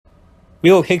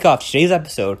We will kick off today's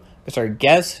episode with our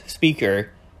guest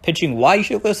speaker pitching why you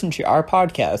should listen to our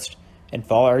podcast and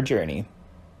follow our journey.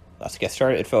 Let's get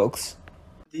started, folks.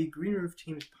 The Green Roof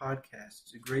Team's podcast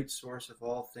is a great source of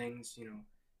all things,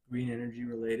 green energy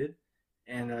related,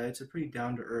 and it's a pretty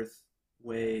down-to-earth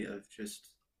way of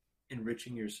just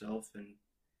enriching yourself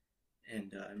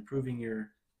and improving your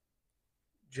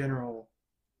general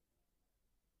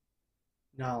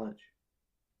knowledge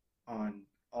on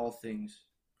all things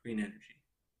green energy,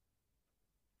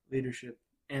 leadership,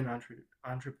 and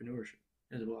entrepreneurship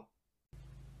as well.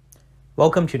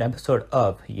 Welcome to an episode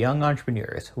of Young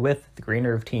Entrepreneurs with the Green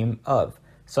Roof Team of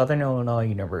Southern Illinois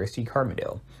University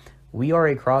Carbondale. We are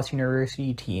a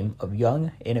cross-university team of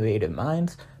young, innovative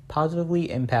minds positively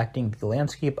impacting the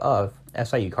landscape of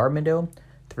SIU Carbondale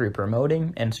through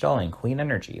promoting and installing clean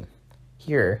energy.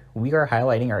 Here, we are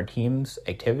highlighting our team's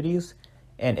activities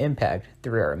and impact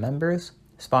through our members,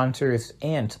 sponsors,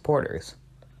 and supporters,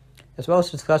 as well as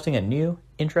discussing a new,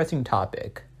 interesting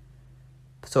topic.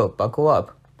 So buckle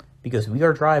up, because we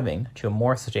are driving to a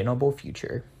more sustainable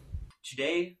future.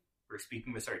 Today, we're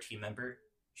speaking with our team member,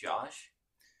 Josh.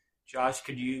 Josh,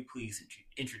 could you please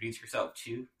introduce yourself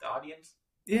to the audience?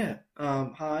 Yeah.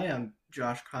 Hi, I'm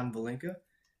Josh Konvalinka.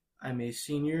 I'm a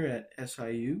senior at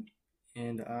SIU,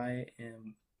 and I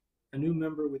am a new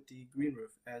member with the Green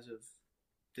Roof as of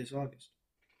this August.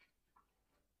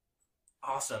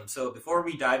 Awesome. So before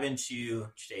we dive into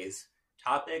today's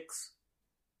topics,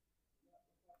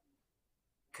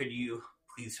 could you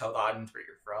please tell the audience where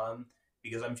you're from?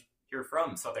 Because you're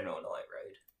from Southern Illinois,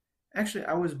 right? Actually,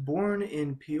 I was born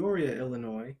in Peoria,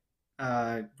 Illinois,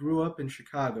 grew up in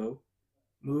Chicago,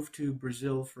 moved to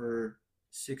Brazil for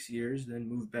 6 years, then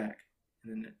moved back.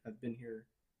 And then I've been here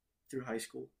through high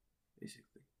school,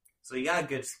 basically. So you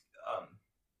got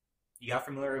you got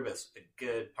familiar with a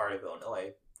good part of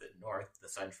Illinois, the north, the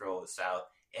central, the south,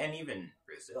 and even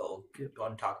Brazil. Yep. You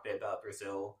want to talk a bit about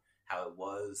Brazil, how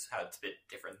it's a bit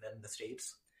different than the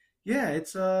States? Yeah,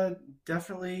 it's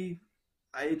definitely,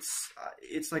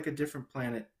 it's like a different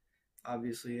planet,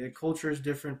 obviously. Culture is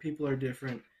different, people are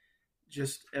different,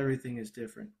 just everything is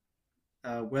different.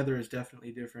 Weather is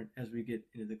definitely different as we get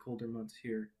into the colder months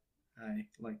here. I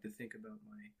like to think about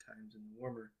my times in the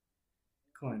warmer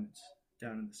climates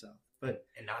down in the south.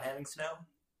 And not having snow?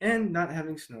 And not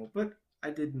having snow, but I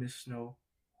did miss snow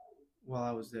while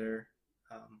I was there.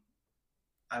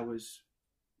 I was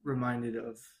reminded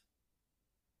of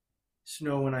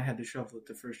snow when I had to shovel it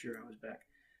the first year I was back.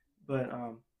 But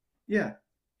yeah,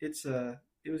 it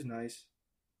was nice.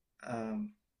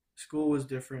 School was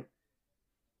different.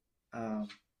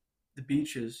 The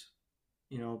beaches,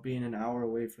 being an hour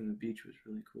away from the beach was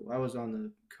really cool. I was on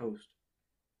the coast,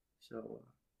 so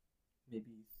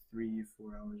maybe 3 or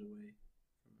 4 hours away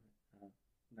from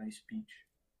a nice beach.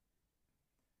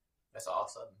 That's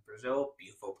awesome. Brazil,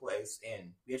 beautiful place,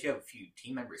 and we actually have a few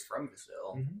team members from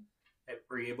Brazil. Mm-hmm.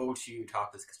 Were you able to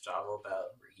talk with Gustavo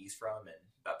about where he's from and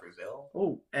about Brazil?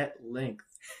 Oh, at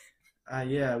length.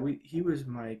 Yeah, he was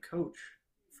my coach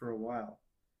for a while.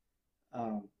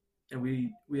 And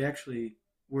we actually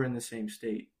were in the same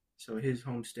state. So his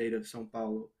home state of São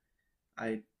Paulo,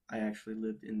 I actually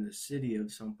lived in the city of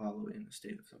São Paulo in the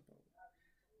state of São Paulo.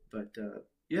 But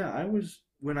yeah,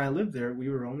 when I lived there, we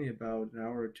were only about an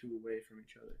hour or two away from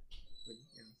each other. But,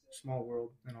 small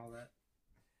world and all that.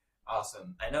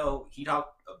 Awesome. I know he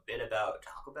talked a bit about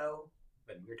Taco Bell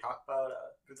when we were talking about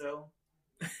Brazil.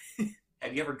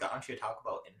 Have you ever gone to a Taco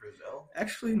Bell in Brazil?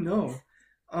 Actually, no.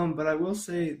 But I will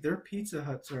say their Pizza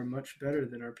Huts are much better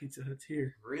than our Pizza Huts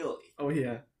here. Really? Oh,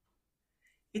 yeah.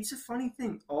 It's a funny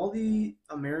thing. All the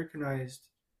Americanized,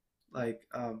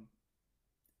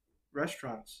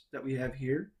 restaurants that we have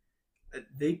here,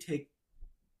 they take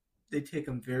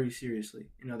them very seriously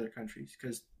in other countries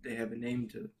because they have a name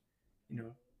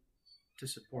to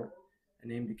support, a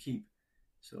name to keep.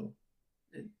 So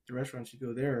the restaurants you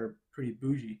go there are pretty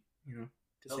bougie,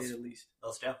 say the least.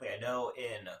 Most definitely. I know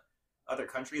in other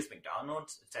countries,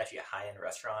 McDonald's, it's actually a high-end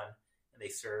restaurant, and they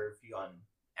serve you on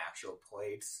actual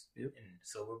plates in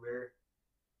silverware.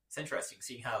 It's interesting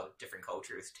seeing how different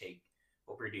cultures take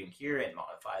what we're doing here and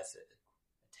modifies it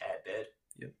a tad bit.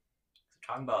 Yep. So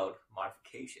talking about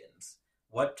modifications,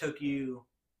 what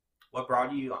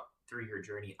brought you through your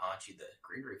journey onto the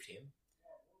Green Roof Team?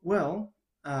 Well,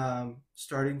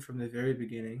 starting from the very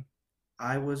beginning,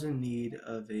 I was in need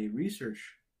of a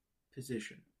research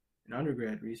position, an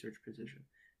undergrad research position.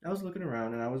 And I was looking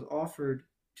around and I was offered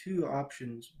two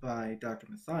options by Dr.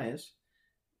 Matthias.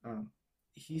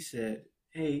 He said,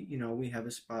 hey, we have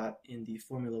a spot in the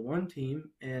Formula One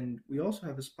team, and we also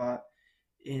have a spot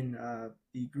in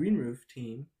the Green Roof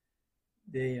team.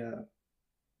 They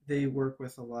they work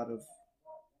with a lot of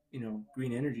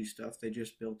green energy stuff. They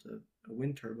just built a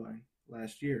wind turbine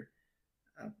last year.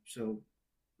 So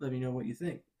let me know what you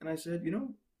think. And I said,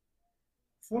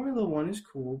 Formula One is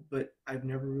cool, but I've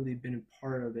never really been a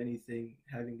part of anything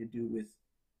having to do with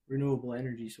renewable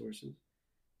energy sources.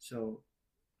 So,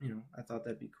 I thought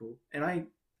that'd be cool. And I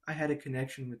had a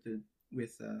connection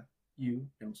with you,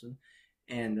 Nelson,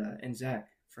 and Zach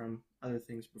from other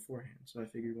things beforehand. So I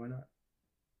figured, why not?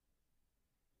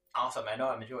 Awesome. I know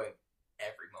I'm enjoying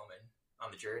every moment on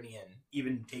the journey and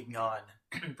even taking on,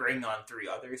 bringing on three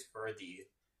others for the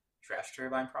trash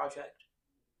turbine project.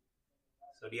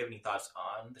 So do you have any thoughts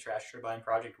on the trash turbine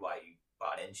project? Why you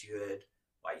bought into it?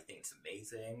 Why you think it's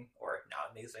amazing or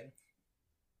not amazing?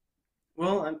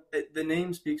 Well, the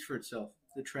name speaks for itself.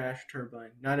 The trash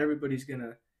turbine. Not everybody's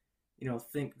gonna,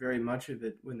 think very much of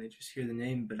it when they just hear the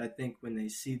name, but I think when they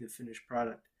see the finished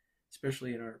product,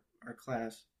 especially in our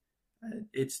class,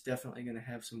 it's definitely going to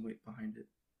have some weight behind it.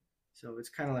 So it's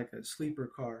kind of like a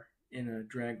sleeper car in a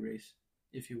drag race,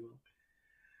 if you will.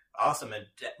 Awesome, and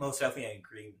most definitely I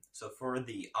agree. So for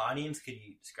the audience, could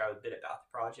you describe a bit about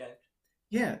the project?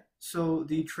 Yeah, so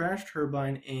the trash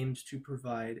turbine aims to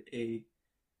provide a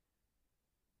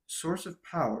source of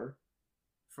power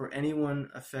for anyone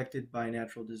affected by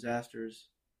natural disasters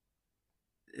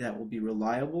that will be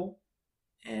reliable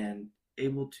and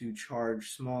able to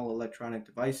charge small electronic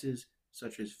devices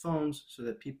such as phones so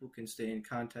that people can stay in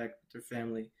contact with their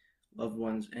family, loved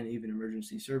ones, and even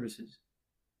emergency services.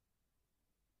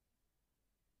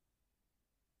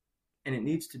 And it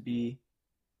needs to be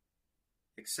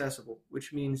accessible,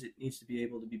 which means it needs to be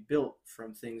able to be built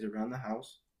from things around the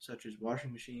house, such as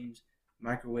washing machines,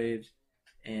 microwaves,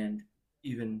 and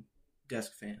even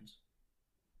desk fans.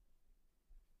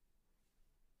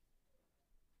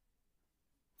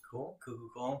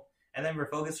 Cool. And then we're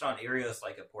focused on areas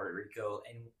like Puerto Rico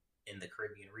and in the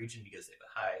Caribbean region because they have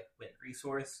a high wind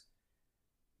resource.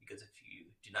 Because if you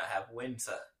do not have wind, it's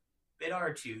a bit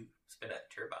hard to spin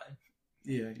a turbine.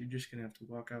 Yeah, you're just gonna have to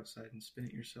walk outside and spin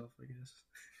it yourself, I guess.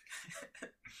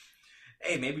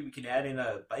 Hey, maybe we can add in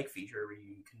a bike feature where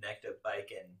you connect a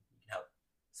bike and you can help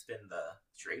spin the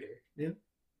straighter. Yeah.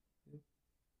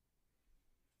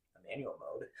 A manual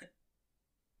mode.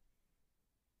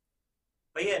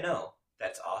 But yeah, no,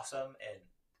 that's awesome, and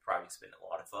the project's been a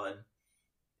lot of fun,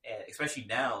 and especially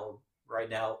now, right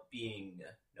now being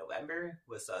November,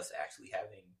 with us actually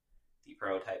having the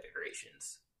prototype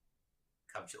iterations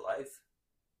come to life.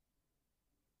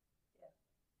 Yeah.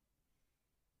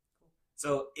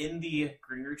 So, in the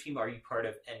Green Root team, are you part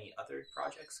of any other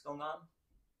projects going on?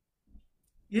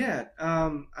 Yeah,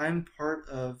 I'm part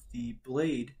of the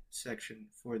blade section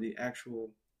for the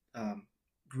actual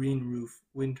green roof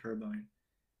wind turbine.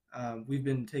 We've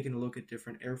been taking a look at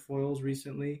different airfoils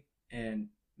recently and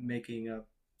making up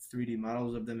 3D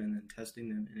models of them and then testing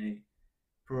them in a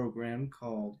program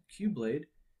called QBlade,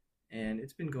 and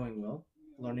it's been going well.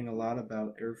 Learning a lot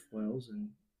about airfoils and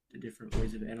the different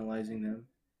ways of analyzing them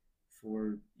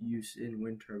for use in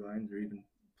wind turbines or even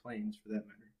planes for that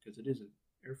matter, because it is an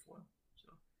airfoil. So,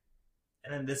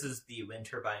 And then this is the wind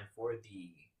turbine for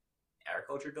the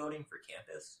agriculture building for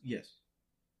campus? yes.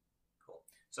 Cool.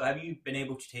 So have you been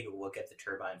able to take a look at the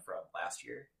turbine from last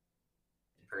year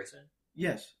in person?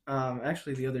 Yes.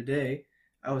 Actually, the other day,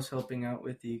 I was helping out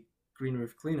with the green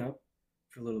roof cleanup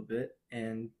for a little bit,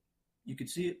 and you could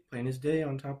see it plain as day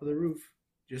on top of the roof,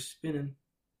 just spinning.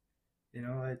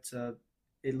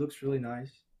 It looks really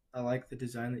nice. I like the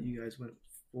design that you guys went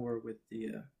for with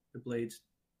the blades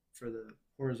for the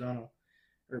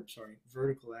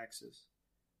vertical axis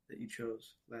that you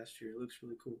chose last year. It looks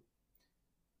really cool.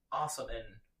 Awesome, and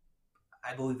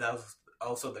I believe that was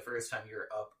also the first time you were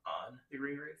up on the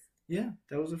green roof. Yeah,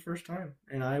 that was the first time,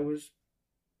 and I was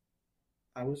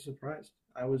surprised.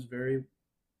 I was very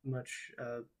much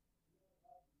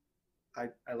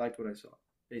I liked what I saw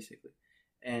basically,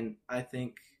 and I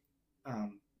think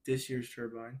this year's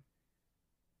turbine,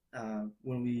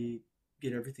 when we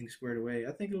get everything squared away,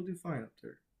 I think it'll do fine up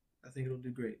there. I think it'll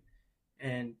do great,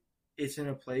 and it's in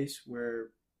a place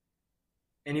where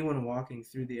anyone walking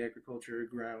through the agriculture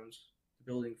grounds, the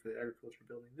building for the agriculture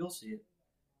building, they'll see it,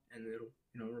 and it'll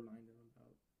remind them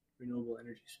about renewable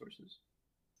energy sources.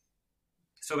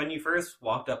 So when you first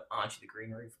walked up onto the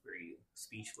green roof, were you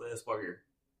speechless? What were your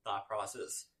thought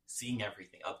process seeing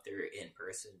everything up there in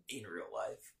person, in real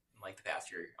life, like the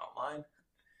past year online?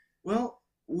 Well,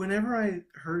 whenever I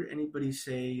heard anybody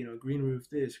say, green roof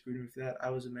this, green roof that, I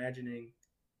was imagining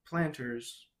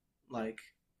planters like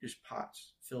just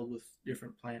pots filled with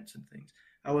different plants and things.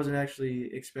 I wasn't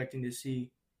actually expecting to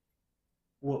see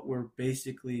what were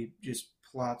basically just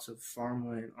plots of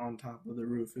farmland on top of the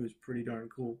roof. It was pretty darn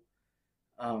cool.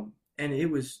 And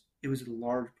it was a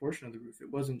large portion of the roof.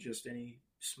 It wasn't just any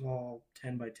small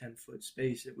 10 by 10 foot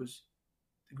space. It was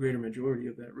the greater majority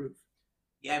of that roof.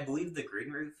 Yeah, I believe the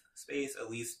green roof space, at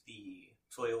least the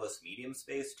soilless medium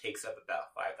space, takes up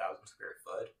about 5,000 square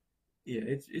foot. Yeah,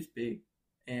 it's big,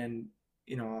 and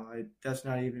that's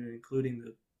not even including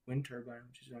the wind turbine,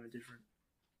 which is on a different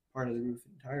part of the roof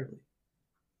entirely.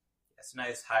 It's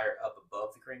nice higher up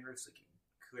above the green roof, so you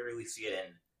can clearly see it,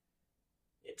 and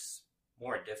it's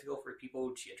more difficult for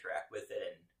people to interact with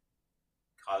it and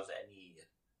cause any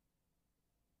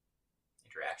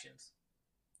interactions.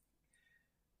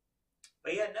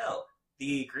 But yeah, no.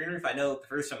 The green roof, I know the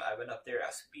first time I went up there, I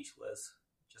was speechless.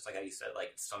 Just like how you said, like,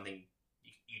 it's something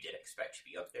you didn't expect to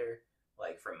be up there.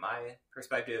 Like, from my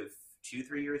perspective,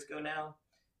 2-3 years ago now,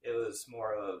 it was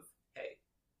more of, hey,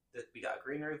 we got a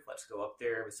green roof, let's go up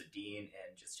there with the dean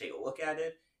and just take a look at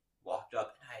it. Walked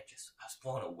up, and I was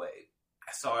blown away.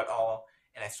 I saw it all,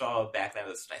 and I saw back then it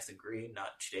was nice and green,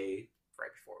 not today, right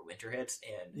before winter hits,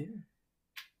 and Yeah.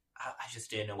 I just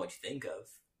didn't know what to think of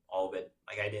all of it.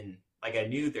 I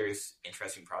knew there's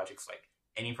interesting projects, like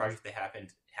any project that happened,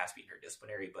 it has to be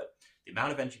interdisciplinary, but the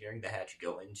amount of engineering that had to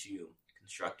go into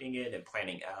constructing it and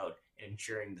planning out and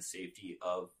ensuring the safety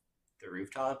of the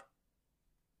rooftop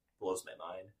blows my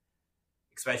mind.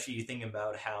 Especially thinking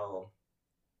about how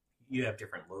you have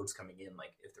different loads coming in,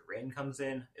 like if the rain comes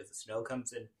in, if the snow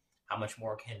comes in, how much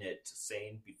more can it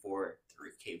sustain before the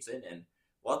roof caves in? And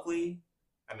luckily,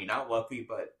 not luckily,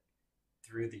 but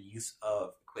through the use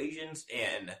of equations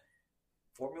and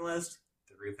formulas,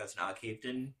 the roof has not caved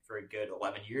in for a good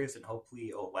 11 years, and hopefully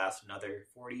it'll last another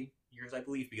 40 years, I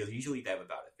believe, because usually they have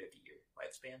about a 50-year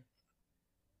lifespan.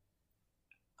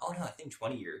 Oh no, I think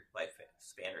 20-year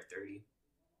lifespan or 30.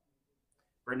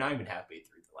 We're not even halfway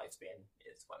through the lifespan,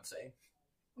 is what I'm saying.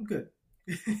 Good.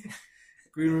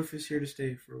 Green roof is here to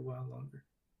stay for a while longer.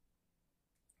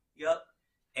 Yep.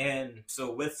 And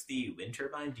so with the wind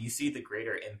turbine, do you see the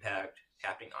greater impact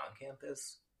happening on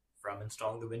campus from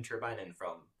installing the wind turbine and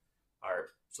from our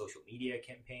social media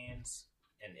campaigns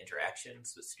and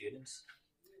interactions with students?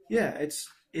 Yeah,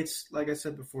 it's like I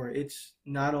said before, it's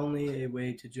not only a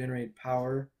way to generate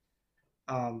power,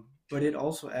 but it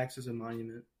also acts as a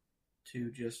monument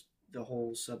to just the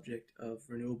whole subject of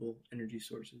renewable energy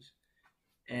sources.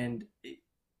 And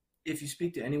if you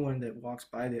speak to anyone that walks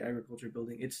by the agriculture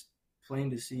building, it's plain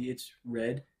to see it's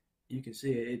red. You can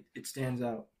see it. It stands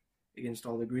out against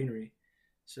all the greenery.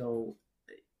 So,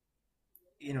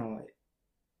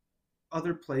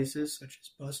 other places such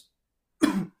as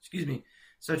excuse me,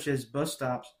 such as bus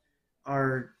stops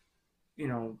are,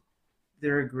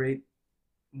 they're a great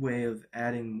way of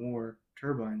adding more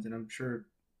turbines. And I'm sure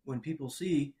when people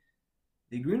see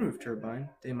the green roof turbine,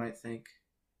 they might think,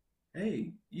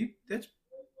 hey, you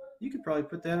could probably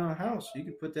put that on a house. You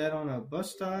could put that on a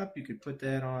bus stop. You could put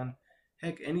that on,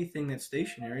 heck, anything that's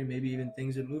stationary, maybe even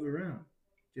things that move around.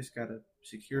 Just got to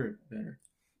secure it better.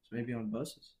 So maybe on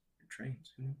buses or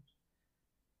trains. Who knows?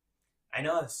 I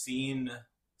know I've seen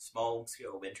small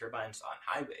scale wind turbines on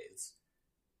highways,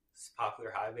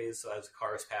 popular highways, so as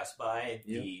cars pass by,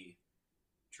 Yep. the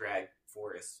drag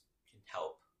force can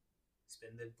help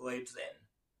spin the blades and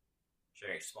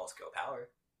generate small scale power.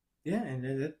 Yeah,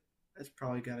 and that's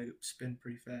probably got to spin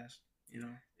pretty fast.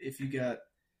 If you got,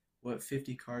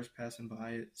 50 cars passing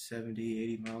by at 70,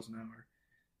 80 miles an hour,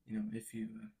 if you,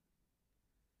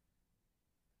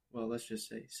 let's just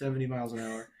say 70 miles an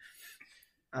hour,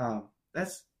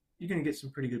 you're going to get some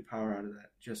pretty good power out of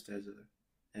that just as a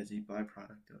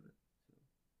byproduct of it.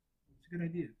 So it's a good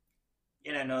idea.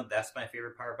 And I know that's my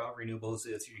favorite part about renewables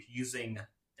is you're using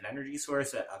an energy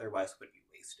source that otherwise would be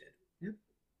wasted. Yep.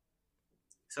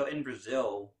 So in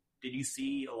Brazil, did you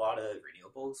see a lot of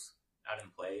renewables out in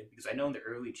play? Because I know in the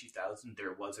early 2000s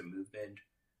there was a movement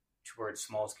towards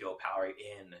small-scale power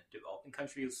in developing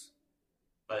countries,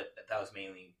 but that was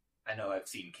mainly, I know I've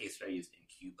seen case studies in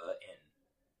Cuba and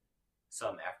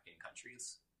some African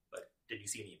countries, but did you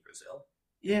see any in Brazil?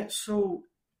 Yeah, so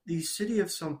the city of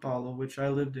São Paulo, which I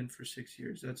lived in for 6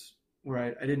 years, that's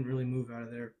where I didn't really move out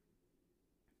of there.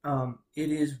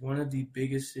 It is one of the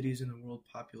biggest cities in the world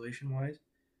population-wise.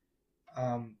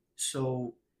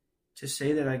 So to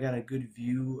say that I got a good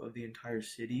view of the entire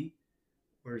city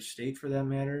or state for that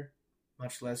matter,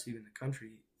 much less even the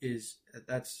country,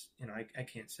 that's I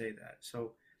can't say that.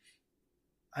 So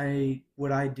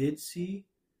what I did see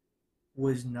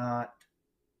was not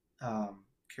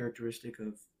characteristic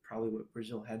of probably what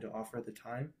Brazil had to offer at the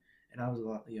time, and I was a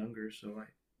lot younger, so I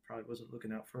probably wasn't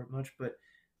looking out for it much. But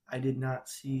I did not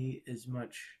see as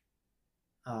much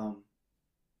um,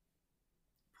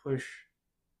 push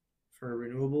for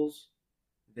renewables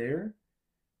there.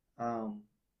 Um,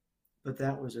 but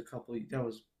that was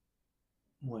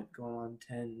what, going on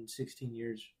 10, 16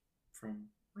 years from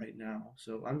right now.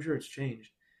 So I'm sure it's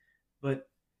changed. But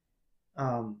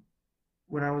um,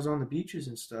 when I was on the beaches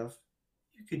and stuff,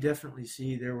 you could definitely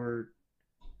see there were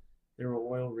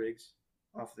oil rigs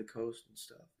off the coast and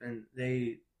stuff, and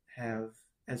they have,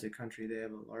 as a country, they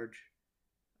have a large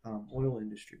oil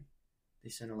industry. They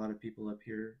send a lot of people up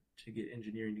here to get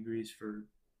engineering degrees for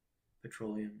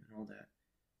petroleum and all that.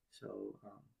 So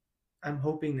I'm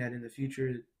hoping that in the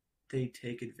future they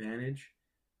take advantage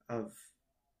of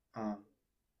um,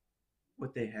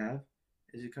 what they have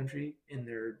as a country in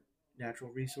their natural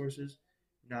resources,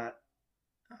 not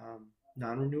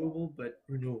non-renewable, but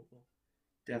renewable,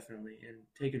 definitely, and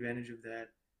take advantage of that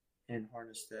and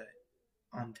harness that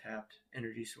untapped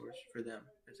energy source for them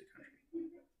as a country.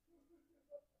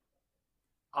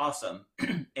 Awesome.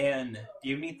 And do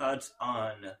you have any thoughts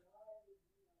on not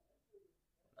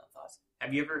thoughts?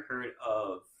 Have you ever heard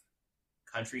of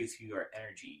countries who are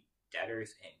energy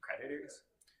debtors and creditors?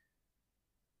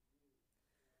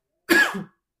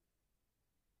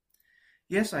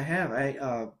 Yes, I have.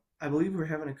 I believe we were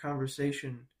having a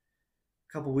conversation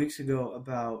a couple weeks ago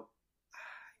about, I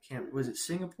can't, was it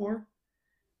Singapore,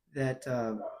 that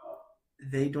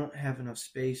they don't have enough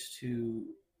space to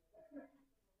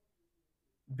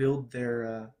build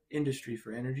their industry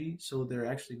for energy, so they're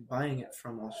actually buying it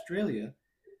from Australia,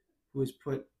 who has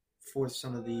put forth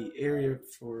some of the area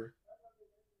for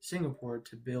Singapore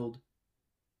to build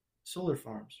solar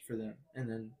farms for them, and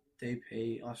then they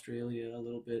pay Australia a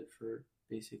little bit for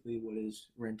basically what is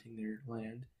renting their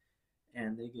land,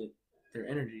 and they get their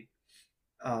energy.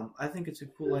 I think it's a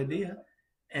cool idea,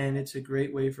 and it's a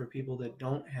great way for people that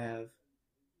don't have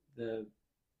the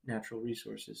natural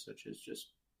resources, such as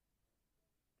just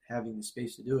having the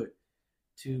space to do it,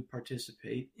 to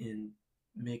participate in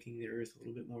making the earth a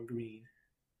little bit more green.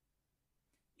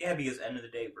 Yeah, because at the end of the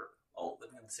day, we're all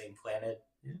living on the same planet.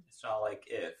 Yeah. It's not like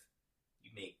if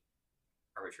you make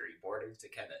arbitrary borders,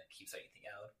 it kind of keeps anything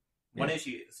out. One Yeah.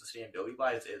 issue, sustainability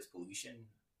wise, is pollution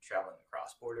traveling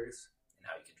across borders and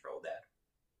how you control that.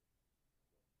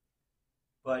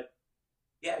 But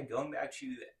yeah, going back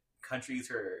to countries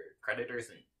who are creditors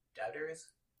and debtors,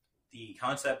 the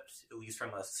concept, at least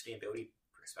from a sustainability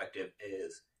perspective,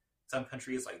 is some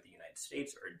countries like the United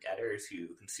States are debtors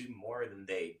who consume more than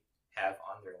they have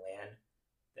on their land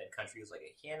than countries like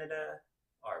Canada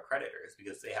are creditors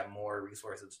because they have more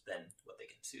resources than what they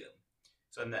consume.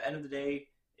 So, in the end of the day,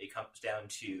 it comes down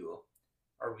to,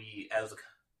 are we as a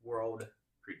world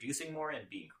producing more and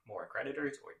being more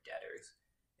creditors or debtors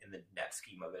in the net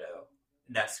scheme of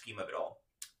it all?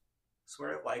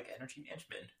 Sort of like energy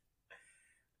management.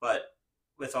 But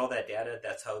with all that data,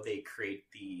 that's how they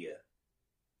create the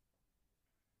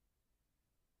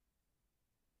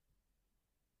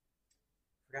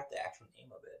forgot the actual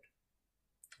name of it.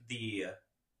 The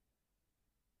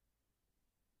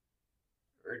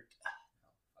or,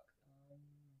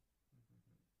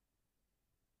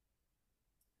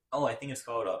 oh, I think it's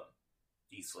called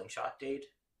the slingshot date,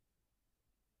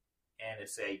 and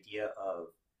it's the idea of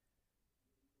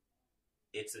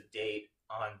it's a date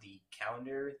on the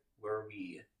calendar where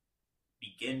we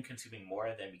begin consuming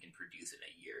more than we can produce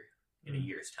in a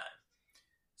year's time.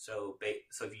 So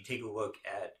if you take a look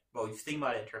at, well, if you think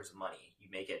about it in terms of money, you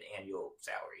make an annual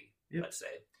salary, Yep. let's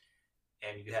say,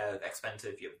 and you have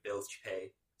expenses, you have bills to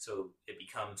pay. So it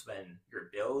becomes when your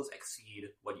bills exceed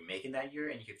what you make in that year,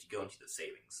 and you have to go into the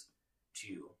savings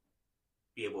to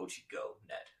be able to go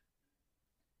net.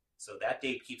 So that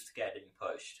date keeps getting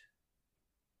pushed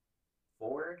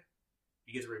forward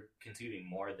because we're consuming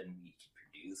more than we can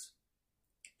produce.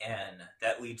 And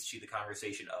that leads to the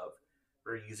conversation of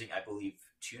we're using, I believe,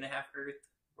 2.5 Earth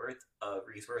worth of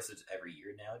resources every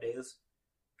year nowadays,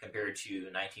 compared to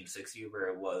 1960, where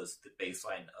it was the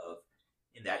baseline of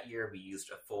in that year we used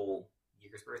a full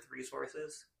year's worth of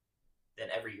resources. Then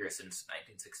every year since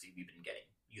 1960, we've been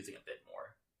using a bit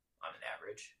more on an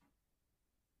average,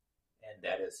 and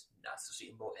that is not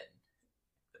sustainable. And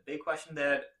the big question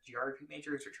that geography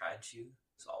majors are trying to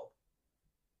solve.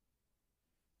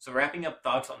 So wrapping up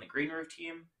thoughts on the Green Roof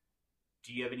team,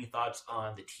 do you have any thoughts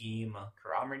on the team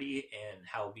camaraderie and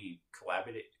how we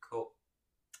collaborated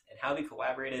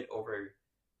over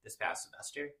this past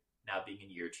semester, now being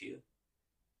in year 2?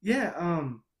 Yeah,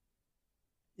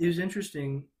 it was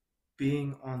interesting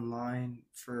being online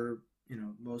for,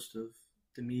 most of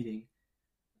the meeting.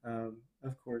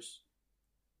 Of course,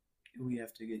 we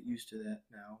have to get used to that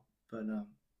now, but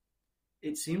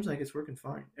it seems like it's working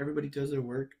fine. Everybody does their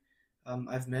work.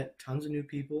 I've met tons of new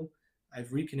people.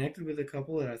 I've reconnected with a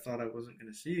couple that I thought I wasn't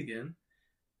going to see again.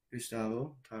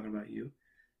 Gustavo, talking about you,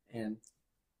 and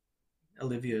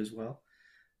Olivia as well.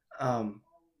 Um,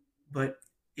 but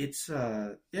it's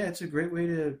a great way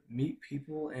to meet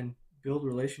people and build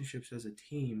relationships as a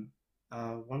team.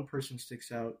 One person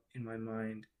sticks out in my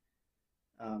mind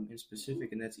in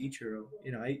specific, and that's Ichiro.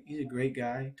 He's a great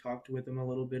guy. Talked with him a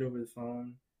little bit over the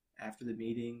phone after the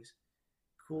meetings.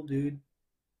 Cool dude.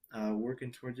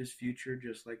 Working towards his future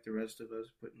just like the rest of us,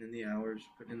 putting in the hours,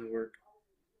 putting in the work,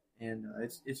 and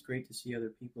it's great to see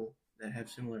other people that have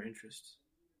similar interests,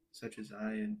 such as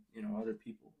I and other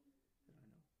people that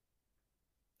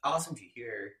I know. Awesome to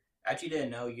hear. I actually didn't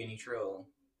know you and Ichiro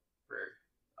were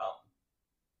um,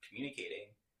 communicating.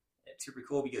 It's super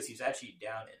cool because he's actually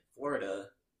down in Florida,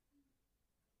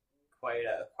 quite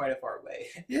a far away.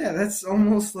 Yeah, that's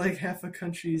almost like half a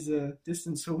country's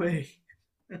distance away.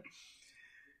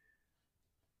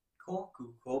 Cool.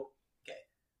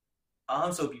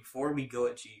 Okay. So before we go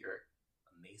into your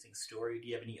amazing story, do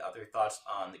you have any other thoughts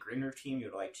on the Greener team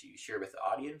you'd like to share with the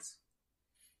audience?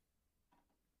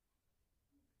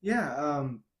 Yeah,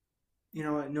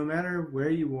 no matter where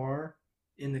you are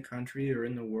in the country or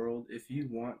in the world, if you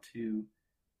want to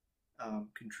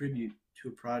contribute to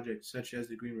a project such as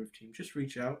the Green Roof Team, just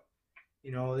reach out.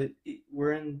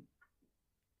 We're in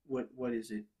what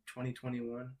is it,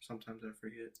 2021? Sometimes I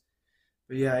forget.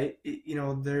 But yeah,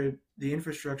 the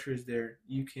infrastructure is there.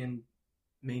 You can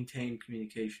maintain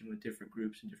communication with different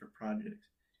groups and different projects.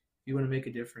 If you want to make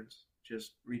a difference,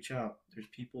 just reach out. There's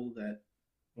people that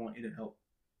want you to help.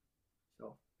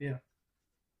 So yeah.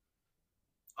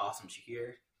 Awesome to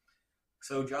hear.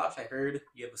 So, Josh, I heard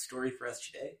you have a story for us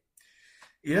today.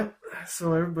 Yep.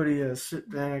 So everybody, sit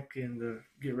back and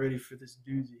get ready for this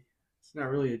doozy. It's not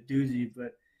really a doozy,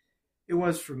 but it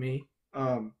was for me.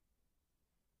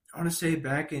 I want to say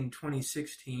back in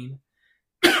 2016,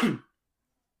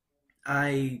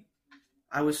 I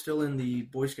I was still in the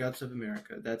Boy Scouts of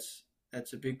America. That's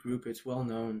a big group. It's well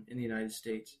known in the United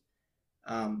States,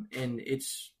 and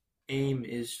its aim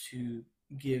is to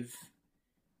give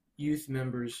youth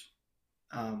members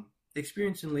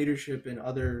experience in leadership and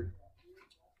other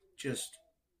just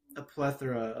a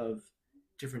plethora of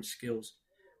different skills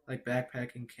like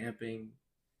backpacking, camping,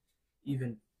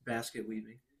 even basket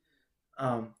weaving.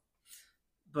 Um,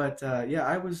 but yeah,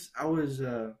 I was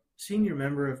a senior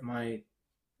member of my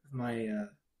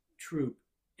troop,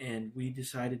 and we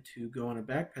decided to go on a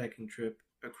backpacking trip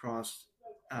across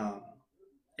um,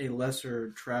 a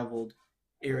lesser traveled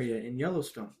area in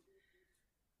Yellowstone.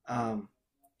 Um,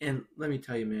 and let me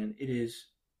tell you, man, it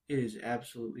is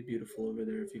absolutely beautiful over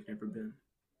there if you've never been.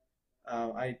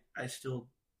 I still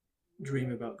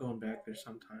dream about going back there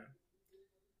sometime.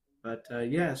 But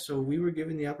yeah, so we were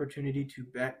given the opportunity to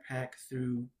backpack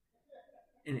through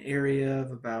an area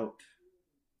of about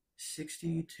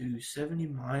 60 to 70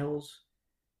 miles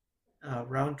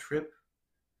round trip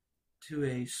to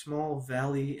a small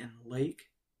valley and lake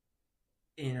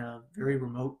in a very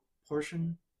remote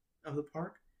portion of the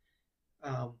park.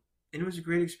 Um, and it was a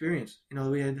great experience.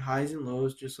 We had highs and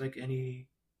lows, just like any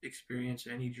experience,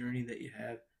 any journey that you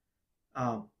have.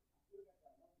 Um,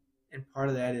 and part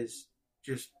of that is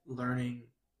just learning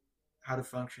how to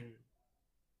function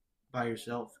by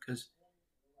yourself because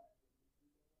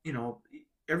you know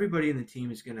everybody in the team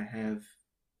is going to have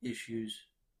issues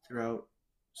throughout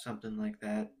something like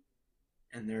that,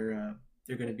 and they're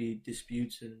going to be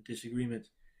disputes and disagreements,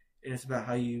 and it's about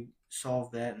how you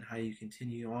solve that and how you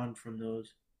continue on from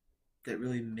those that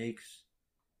really makes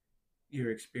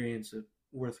your experience a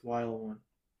worthwhile one.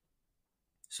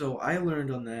 So I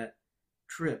learned on that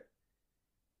trip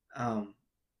um,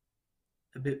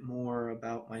 a bit more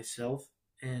about myself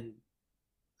and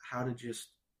how to just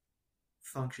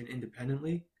function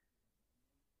independently.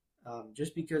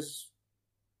 Just because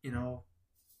you know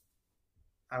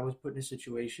I was put in a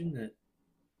situation that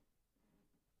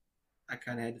I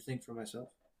kind of had to think for myself,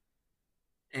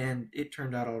 and it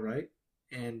turned out all right.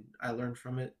 And I learned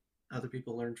from it. Other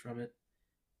people learned from it,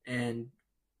 and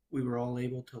we were all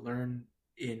able to learn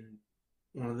in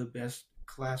one of the best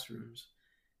classrooms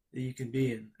that you can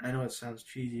be in. I know it sounds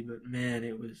cheesy, but man,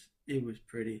 it was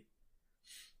pretty,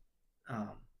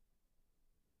 um,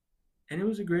 and it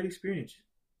was a great experience.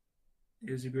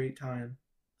 It was a great time.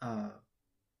 Uh,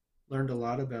 Learned a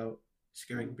lot about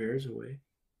scaring bears away.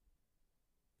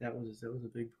 That was a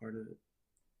big part of it.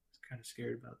 I was kind of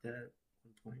scared about that at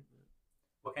one point. But,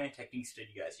 What kind of techniques did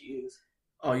you guys use?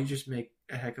 oh, you just make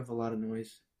a heck of a lot of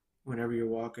noise whenever you're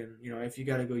walking. If you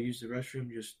got to go use the restroom,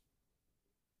 just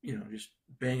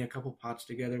bang a couple pots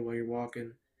together while you're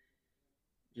walking.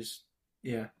 Just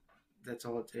yeah, That's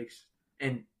all it takes.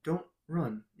 And don't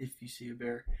run if you see a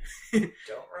bear.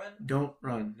 Don't run? Don't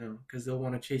run, no, because they'll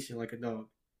want to chase you like a dog.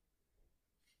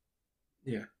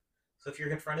 Yeah. So if you're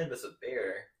confronted with a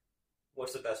bear,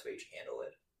 what's the best way to handle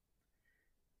it?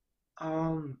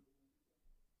 Um,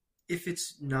 if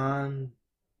it's non-aggressive,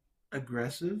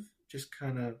 just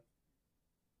kind of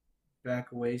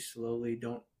back away slowly.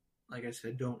 Don't, like I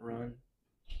said, don't run.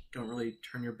 Don't really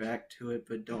turn your back to it,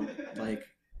 but don't like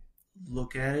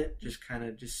look at it. Just kind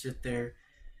of just sit there,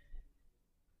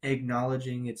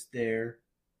 acknowledging it's there,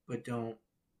 but don't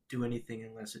do anything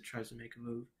unless it tries to make a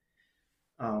move.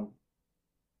 Um,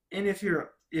 and if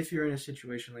you're in a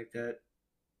situation like that,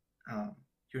 um,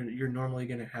 you're normally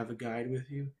going to have a guide with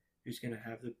you who's going to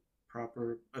have the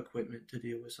proper equipment to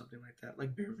deal with something like that,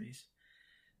 like bear mace.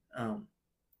 Um,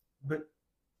 but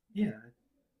yeah,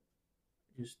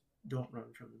 just don't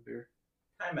run from the bear.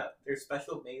 Time out. There's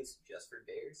special maze just for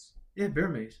bears? Yeah, bear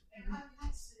mace.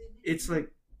 It's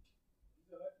like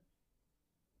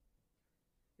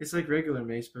regular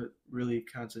mace, but really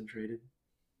concentrated.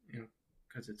 You know,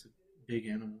 because it's a big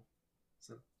animal.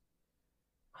 So.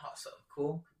 Awesome.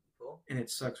 Cool. Cool. And it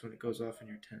sucks when it goes off in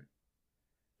your tent.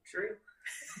 True.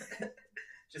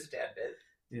 Just a tad bit.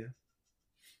 Yeah.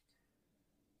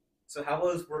 So how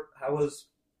was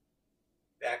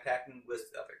backpacking with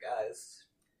other guys?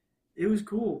 It was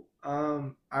cool.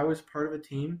 I was part of a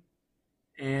team,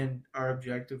 and our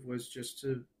objective was just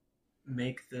to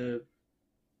make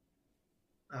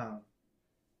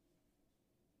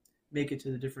make it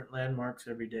to the different landmarks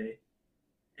every day,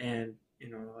 and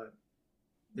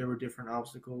there were different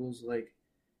obstacles like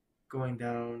going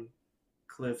down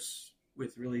cliffs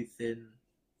with really thin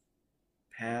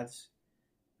paths,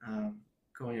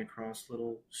 going across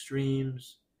little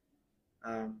streams.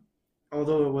 Um,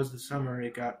 Although it was the summer,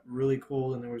 it got really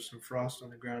cold and there was some frost on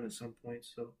the ground at some point.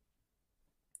 So,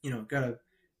 gotta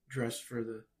dress for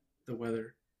the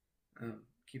weather,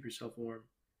 keep yourself warm.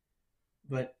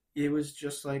 But it was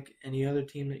just like any other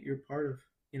team that you're part of.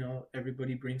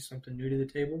 Everybody brings something new to the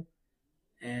table,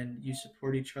 and you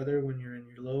support each other when you're in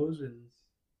your lows, and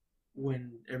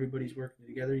when everybody's working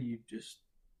together,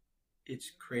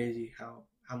 it's crazy how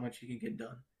much you can get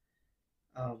done.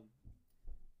 Um,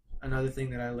 Another thing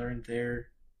that I learned there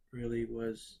really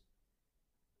was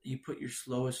you put your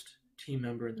slowest team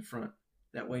member in the front.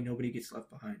 That way nobody gets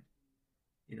left behind.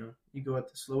 You go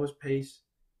at the slowest pace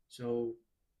so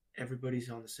everybody's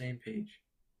on the same page.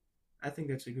 I think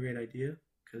that's a great idea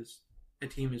because a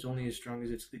team is only as strong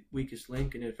as its weakest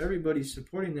link, and if everybody's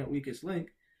supporting that weakest link,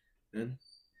 then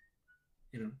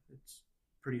it's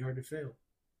pretty hard to fail.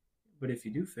 But if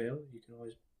you do fail, you can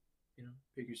always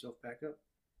pick yourself back up.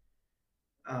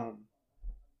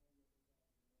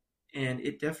 And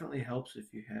it definitely helps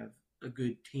if you have a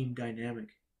good team dynamic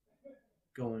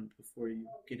going before you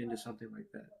get into something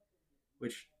like that,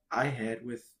 which I had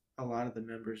with a lot of the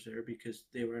members there because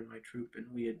they were in my troop and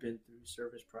we had been through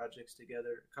service projects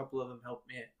together. A couple of them helped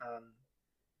me.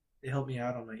 They helped me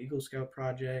out on my Eagle Scout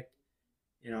project.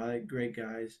 I had great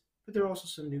guys, but there are also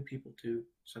some new people too.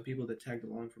 Some people that tagged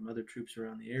along from other troops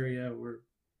around the area or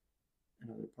in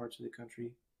other parts of the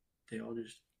country. They all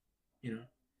just,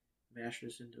 mashed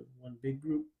us into one big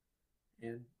group,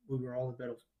 and we were all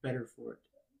the better for it.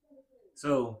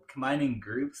 So, combining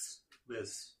groups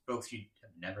with folks you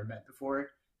have never met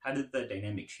before, how did the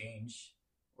dynamic change?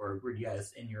 Or were you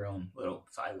guys in your own little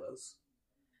silos?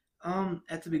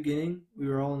 At the beginning, we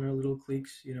were all in our little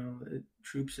cliques.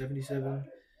 Troop 77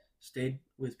 stayed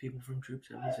with people from Troop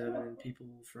 77, and people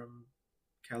from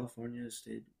California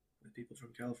stayed with people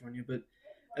from California. But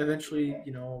eventually,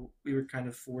 we were kind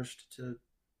of forced to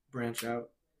branch out.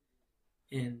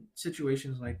 In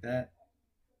situations like that,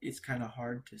 it's kind of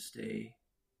hard to stay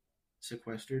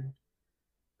sequestered.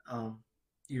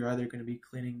 You're either going to be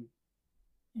cleaning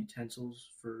utensils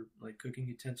for like cooking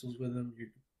utensils with them, you're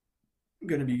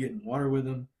going to be getting water with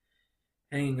them,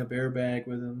 hanging a bear bag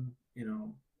with them,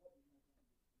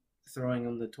 throwing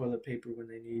them the toilet paper when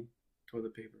they need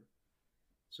toilet paper.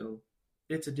 So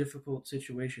it's a difficult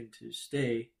situation to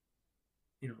stay,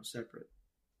 separate.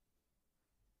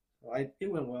 So it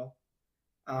went well.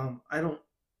 I don't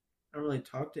really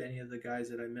talk to any of the guys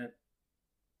that I met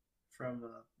from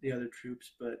the other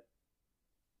troops, but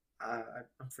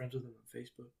I'm friends with them on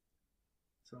Facebook.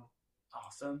 So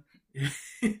awesome.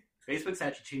 Facebook's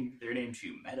actually changed their name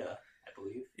to Meta, I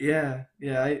believe. Yeah.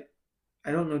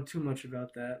 I don't know too much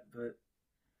about that, but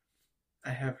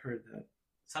I have heard that.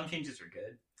 Some changes are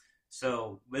good.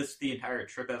 So, with the entire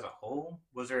trip as a whole,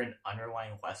 was there an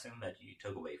underlying lesson that you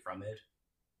took away from it?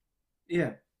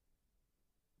 Yeah.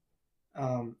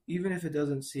 Even if it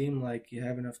doesn't seem like you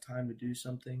have enough time to do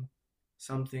something,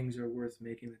 some things are worth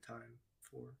making the time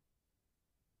for.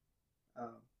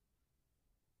 Um,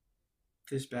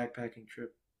 this backpacking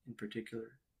trip in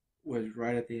particular was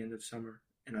right at the end of summer,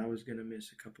 and I was going to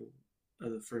miss a couple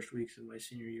of the first weeks of my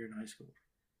senior year in high school.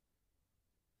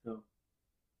 So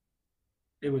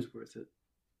it was worth it,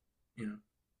 you know.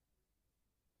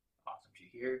 Awesome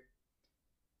to hear.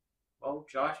 Well,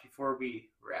 Josh, before we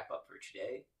wrap up for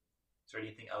today, is there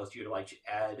anything else you would like to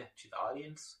add to the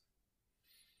audience?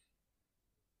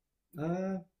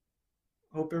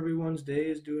 Hope everyone's day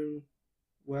is doing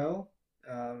well.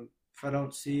 If I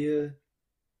don't see you,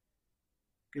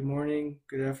 good morning,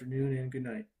 good afternoon, and good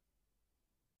night.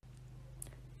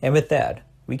 And with that,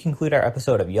 we conclude our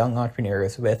episode of Young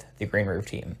Entrepreneurs with the Green Roof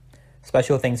Team.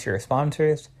 Special thanks to our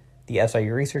sponsors, the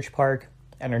SIU Research Park,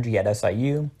 Energy at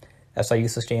SIU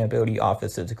Sustainability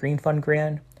Office's Green Fund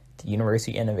Grant, the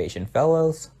University Innovation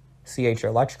Fellows, CH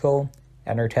Electrical,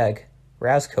 Enertech,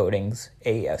 Raz Coatings,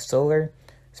 AES Solar,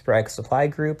 Sprague Supply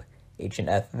Group,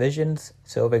 H&F Visions,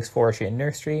 Silvix Forestry and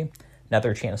Nursery,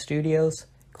 Nether Chance Studios,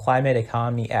 Climate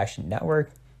Economy Action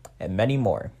Network, and many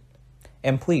more.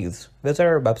 And please visit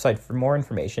our website for more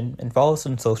information and follow us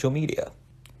on social media.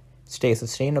 Stay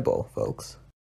sustainable, folks.